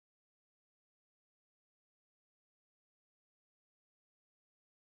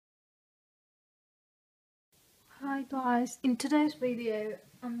Hi guys, in today's video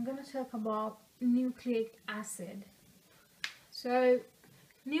I'm going to talk about nucleic acid. So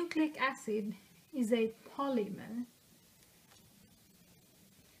nucleic acid is a polymer.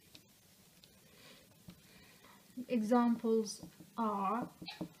 Examples are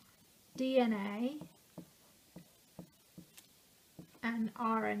DNA and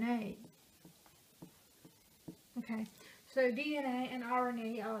RNA. Okay, so DNA and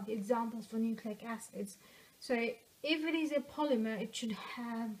RNA are the examples for nucleic acids. So if it is a polymer, it should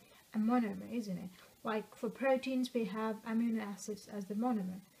have a monomer, isn't it? Like for proteins, we have amino acids as the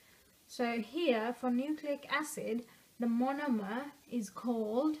monomer. So here for nucleic acid, the monomer is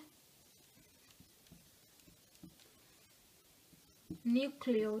called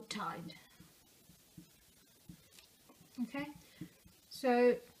nucleotide. Okay,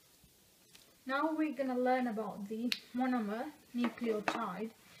 so now we're going to learn about the monomer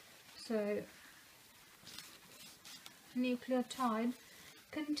nucleotide. So nucleotide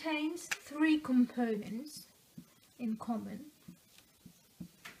contains three components in common.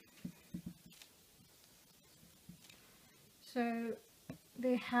 So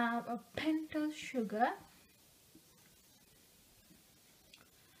they have a pentose sugar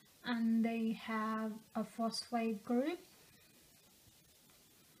and they have a phosphate group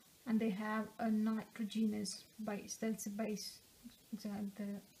and they have a nitrogenous base. That's the base, the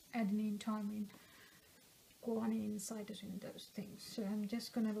adenine, thymine, guanine, cytosine, those things. So I'm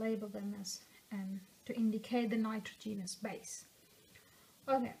just going to label them as to indicate the nitrogenous base.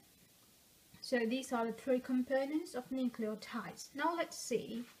 Okay, so these are the three components of nucleotides. Now let's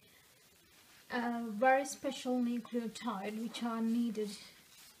see a very special nucleotide which are needed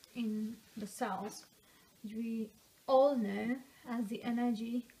in the cells, which we all know as the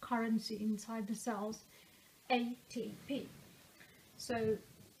energy currency inside the cells, ATP. So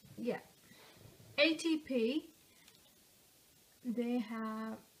yeah, ATP, they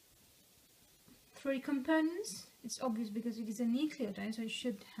have three components. It's obvious because it is a nucleotide, so it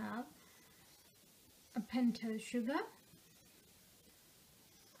should have a pentose sugar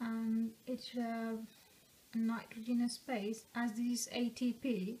and it should have a nitrogenous base. As this is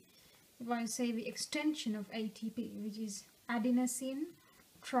ATP, if I say the extension of ATP, which is adenosine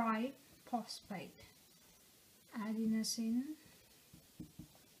triphosphate, adenosine,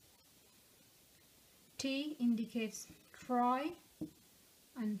 T indicates tri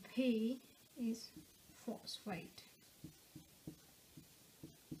and P is phosphate.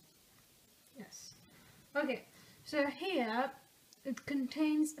 Yes. Okay, so here it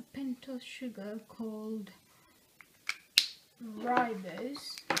contains a pentose sugar called ribose,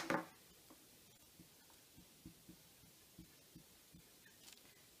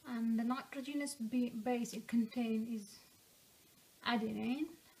 and the nitrogenous base it contains is adenine.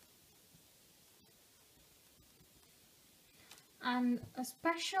 And a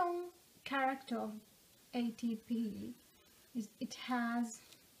special character of ATP is it has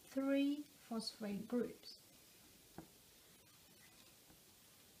three phosphate groups,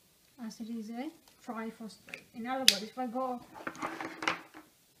 as it is a triphosphate. In other words, if I go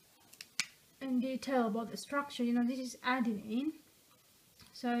in detail about the structure, you know, this is adenine.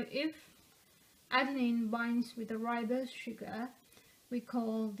 So if adenine binds with the ribose sugar, we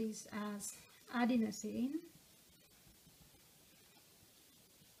call this as adenosine.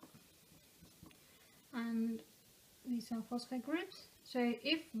 And these are phosphate groups. So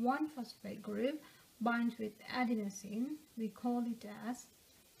if one phosphate group binds with adenosine, we call it as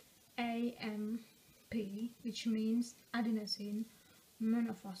AMP, which means adenosine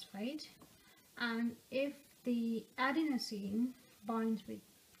monophosphate. And if the adenosine binds with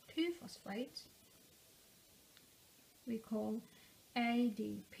two phosphates, we call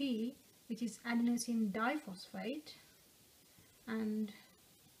ADP, which is adenosine diphosphate. And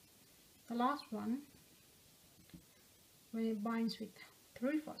the last one, when it binds with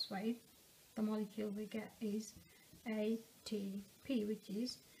 3-phosphate, the molecule we get is ATP, which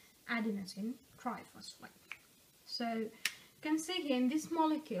is adenosine triphosphate. So you can see here in this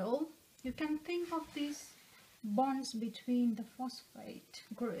molecule, you can think of these bonds between the phosphate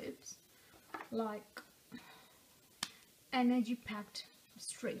groups like energy packed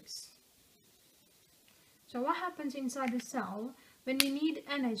strips. So what happens inside the cell when you need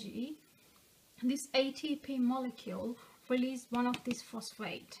energy? This ATP molecule release one of these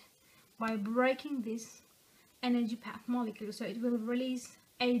phosphate by breaking this energy packed molecule, so it will release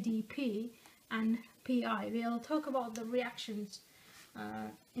ADP and PI. We'll talk about the reactions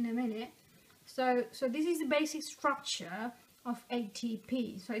in a minute. So this is the basic structure of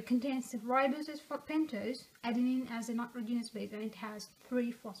ATP. So it contains the ribose as pentose, adenine as a nitrogenous base, and it has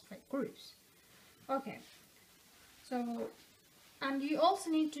 3 phosphate groups. Okay, So, and you also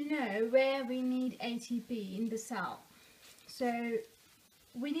need to know where we need ATP in the cell. So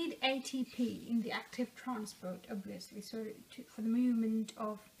we need ATP in the active transport, obviously, so for the movement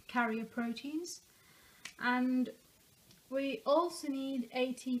of carrier proteins, and we also need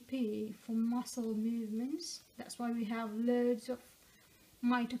ATP for muscle movements. That's why we have loads of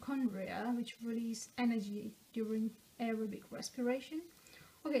mitochondria which release energy during aerobic respiration.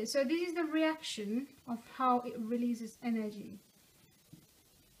 Okay, so this is the reaction of how it releases energy.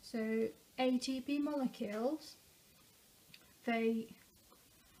 So ATP molecules, they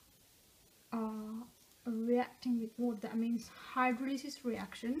are reacting with water. That means hydrolysis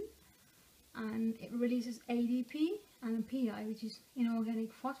reaction, and it releases ADP and PI, which is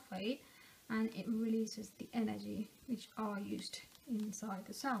inorganic phosphate, and it releases the energy which are used inside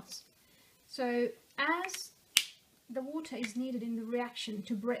the cells. So as the water is needed in the reaction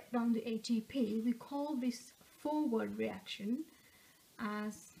to break down the ATP, we call this forward reaction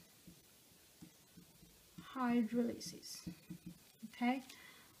as hydrolysis. Okay,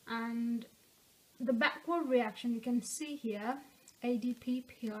 and the backward reaction, you can see here, ADP,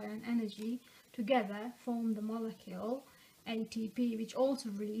 PI and energy together form the molecule ATP, which also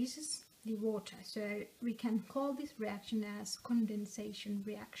releases the water. So we can call this reaction as condensation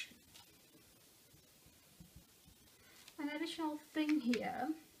reaction. An additional thing here,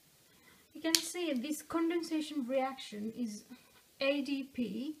 you can see this condensation reaction is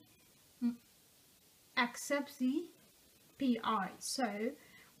ADP accepts the PI. So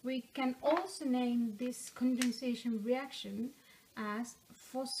we can also name this condensation reaction as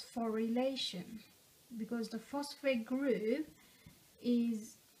phosphorylation, because the phosphate group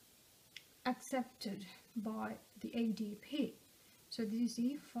is accepted by the ADP. So this is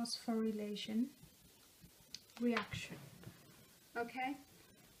the phosphorylation reaction. Okay,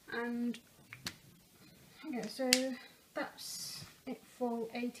 and okay, so that's it for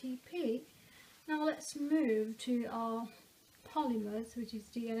ATP. Now let's move to our polymers, which is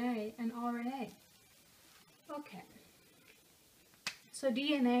DNA and RNA. Okay, so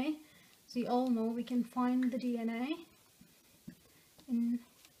DNA, as we all know, we can find the DNA in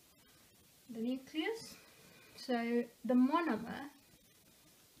the nucleus. So the monomer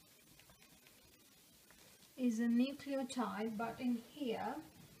is a nucleotide, but in here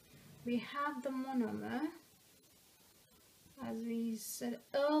we have the monomer. As we said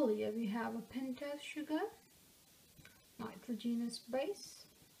earlier, we have a pentose sugar, nitrogenous base,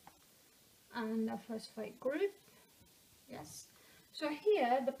 and a phosphate group. Yes. So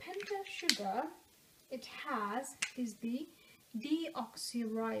here the pentose sugar, it has is the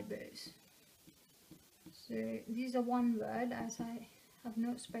deoxyribose. So these are one word, as I have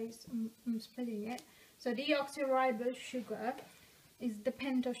no space, I'm spelling it. So deoxyribose sugar is the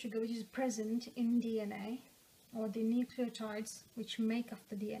pentose sugar which is present in DNA, or the nucleotides which make up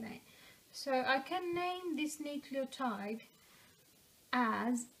the DNA. So I can name this nucleotide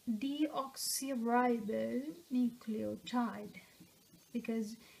as deoxyribose nucleotide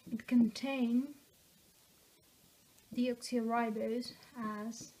because it contains deoxyribose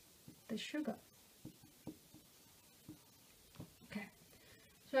as the sugar.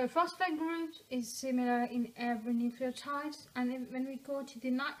 So phosphate group is similar in every nucleotide, and when we go to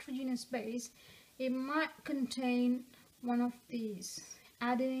the nitrogenous base, it might contain one of these: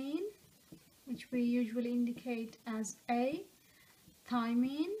 adenine, which we usually indicate as A,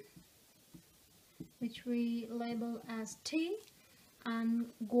 thymine, which we label as T, and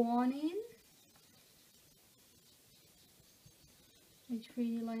guanine, which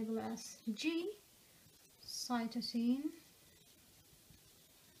we label as G, cytosine,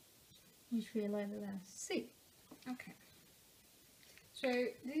 which we label as C. Okay, so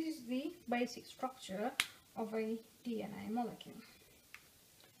this is the basic structure of a DNA molecule.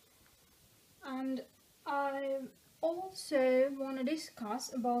 And I also want to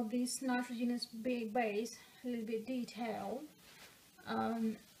discuss about this nitrogenous base a little bit detail.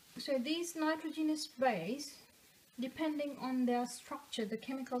 So these nitrogenous base, depending on their structure, the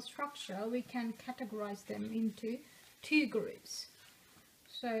chemical structure, we can categorize them into two groups.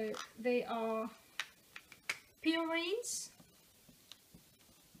 So they are purines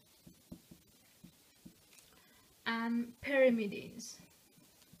and pyrimidines.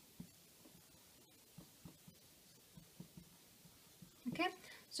 Okay,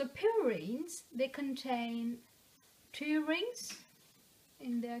 so purines, they contain 2 rings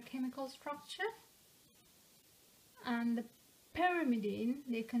in their chemical structure, and the pyrimidine,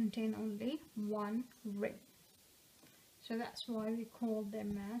 they contain only 1 ring. So that's why we call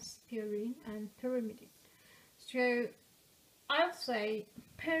them as purine and pyrimidine. So I'll say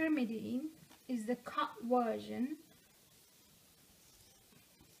pyrimidine is the cut version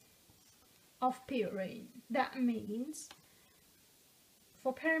of purine. That means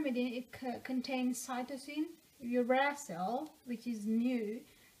for pyrimidine it contains cytosine, uracil, which is new,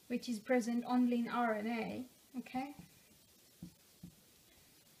 which is present only in RNA, okay?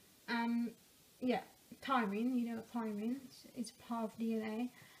 Yeah, thymine, you know, thymine is part of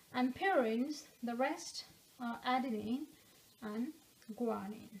DNA, and purines, the rest are adenine and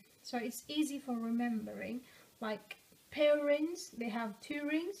guanine. So it's easy for remembering. Like purines, they have 2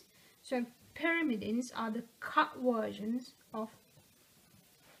 rings, so pyrimidines are the cut versions of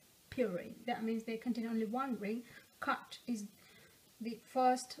purine. That means they contain only 1 ring. Cut is the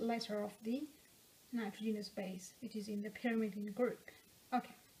first letter of the nitrogenous base, which is in the pyrimidine group.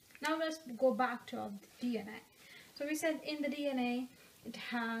 Okay, now let's go back to our DNA. So we said in the DNA it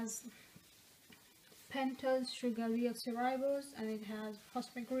has pentose sugar deoxyribose, and it has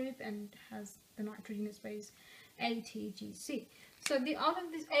phosphate group, and it has the nitrogenous base ATGC. So out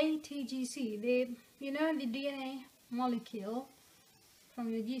of this ATGC, you know, the DNA molecule from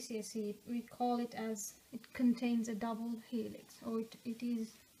your GCSE, we call it as, it contains a double helix, or it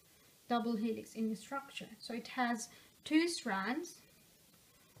is double helix in structure. So it has 2 strands,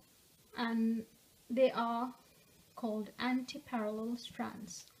 and they are called antiparallel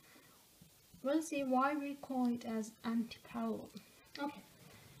strands. We'll see why we call it as antiparallel. Okay,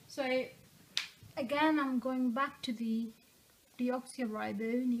 so again I'm going back to the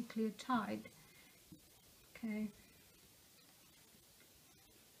deoxyribonucleotide. Okay,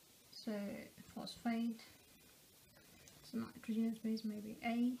 so phosphate, so nitrogenous base, maybe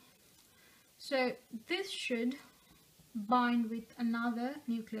A. So this should bind with another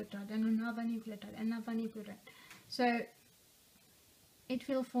nucleotide and another nucleotide, another nucleotide. So it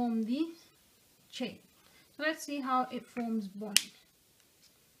will form the chain. So let's see how it forms bond.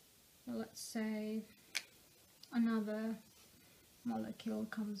 So let's say another molecule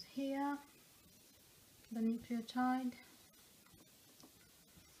comes here, the nucleotide.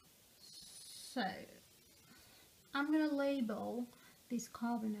 So I'm going to label this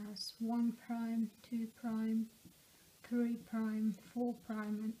carbon as 1', 2', 3', 4',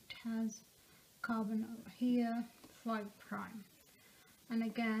 and it has carbon over here, 5'. And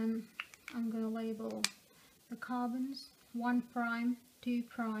again, I'm going to label the carbons 1', 2',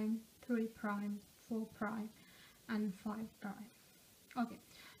 3', 4', and 5'. Okay,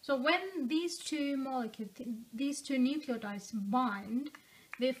 so when these 2 molecules, these 2 nucleotides bind,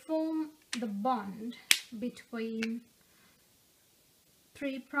 they form the bond between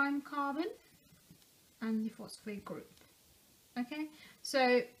 3' carbon and the phosphate group. Okay,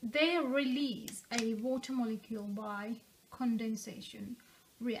 so they release a water molecule by condensation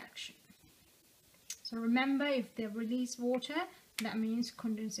reaction. So remember, if they release water, that means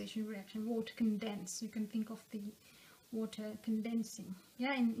condensation reaction. Water condense. You can think of the water condensing,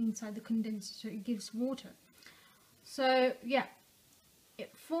 yeah, inside the condenser, so it gives water. So yeah,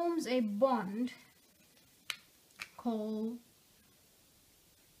 it forms a bond called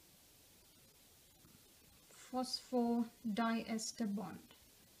phosphodiester bond.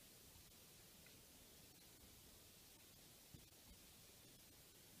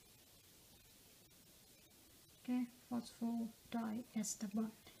 Okay, phosphodiester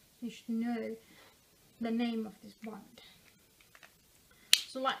bond. You should know the name of this bond.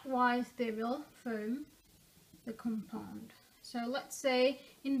 So likewise, they will form the compound. So let's say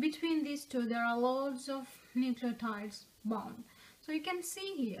in between these 2 there are loads of nucleotides bound. So you can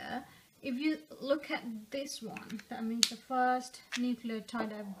see here, if you look at this one, that means the first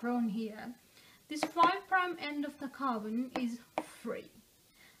nucleotide I've drawn here, this 5' end of the carbon is free.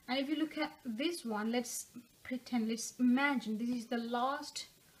 And if you look at this one, let's imagine this is the last,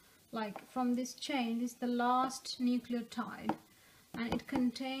 like from this chain, this is the last nucleotide, and it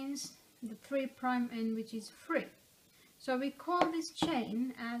contains the 3' end, which is free. So we call this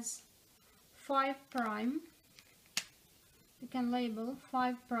chain as 5'. We can label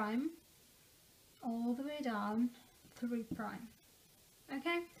 5' all the way down 3'.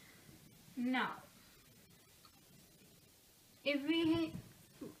 Okay, now if we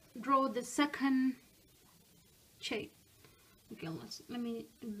draw the second chain, okay, let me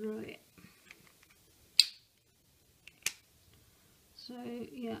draw it. So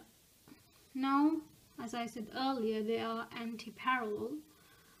yeah, now as I said earlier, they are antiparallel,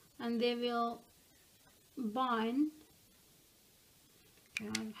 and they will bind.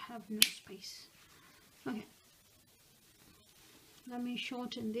 Okay, I have no space. Okay, let me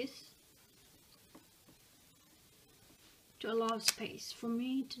shorten this to allow space for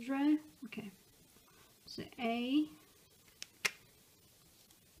me to draw. Okay, so A,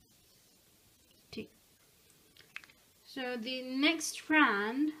 T. So the next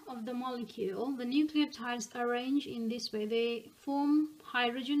strand of the molecule, the nucleotides arrange in this way. They form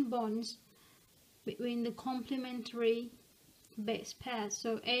hydrogen bonds between the complementary base pairs.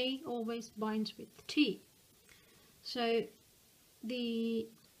 So A always binds with T. So the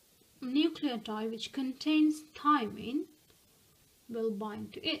nucleotide which contains thymine will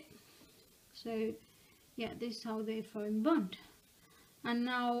bind to it. So yeah, this is how they form bond. And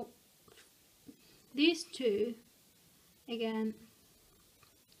now these two, again,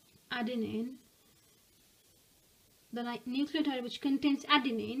 adenine, the nucleotide which contains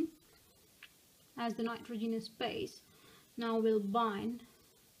adenine as the nitrogenous base, now will bind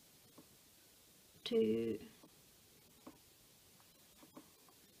to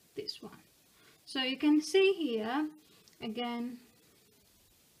this one. So you can see here again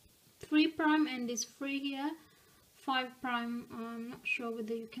 3' end is free here, 5', I'm not sure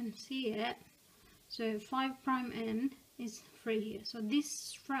whether you can see it. So 5' end is free here. So this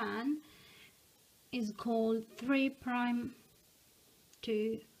strand is called 3'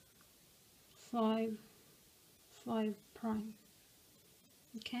 to 5'.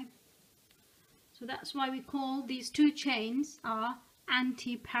 Okay, so that's why we call these two chains are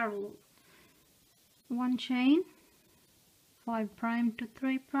antiparallel. One chain 5' to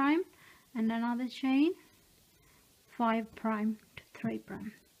 3', and another chain 5' to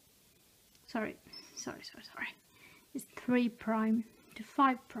 3'. Sorry, it's 3' to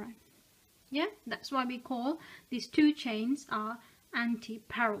 5'. Yeah, that's why we call these two chains are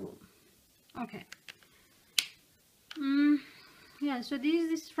antiparallel. Okay. Yeah, so this is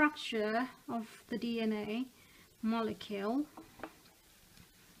the structure of the DNA molecule.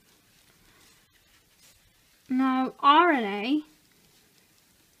 Now RNA,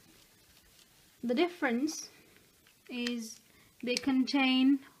 the difference is they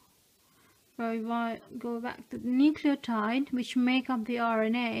contain, if I go back to the nucleotide which make up the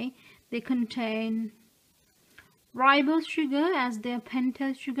RNA, they contain ribose sugar as their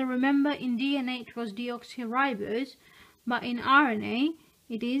pentose sugar. Remember, in DNA it was deoxyribose, but in RNA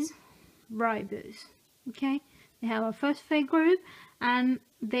it is ribose. Okay, they have a phosphate group and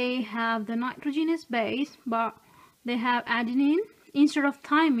they have the nitrogenous base, but they have adenine. Instead of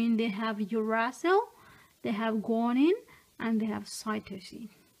thymine they have uracil, they have guanine, and they have cytosine.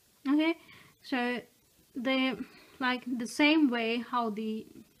 Okay, so they, like the same way how the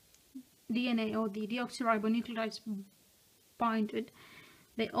DNA or the deoxyribonucleotides binded,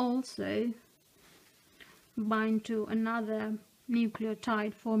 they also bind to another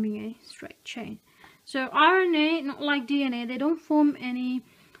nucleotide, forming a straight chain. So RNA, not like DNA, they don't form any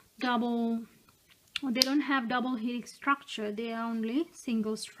double, or they don't have double helix structure. They are only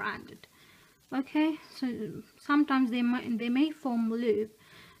single stranded. Okay, so sometimes they may form loop,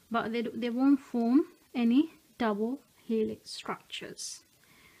 but they won't form any double helix structures.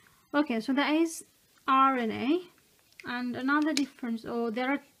 Okay, so that is RNA. And another difference,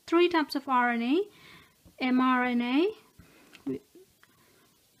 there are 3 types of RNA. mRNA,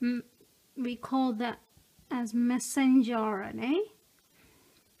 we call that as messenger RNA,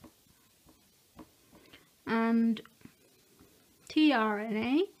 and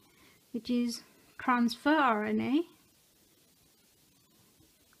tRNA, which is transfer RNA,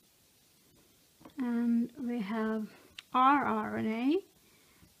 and we have rRNA,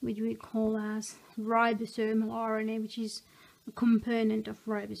 which we call as ribosomal RNA, which is a component of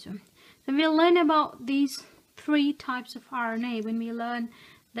ribosome. So we'll learn about these 3 types of RNA when we learn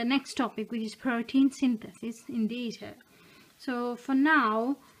the next topic, which is protein synthesis, in detail. So for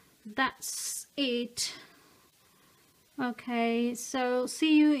now, that's it. Okay, so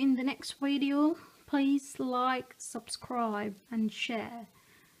see you in the next video. Please like, subscribe and share.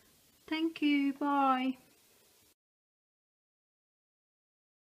 Thank you. Bye.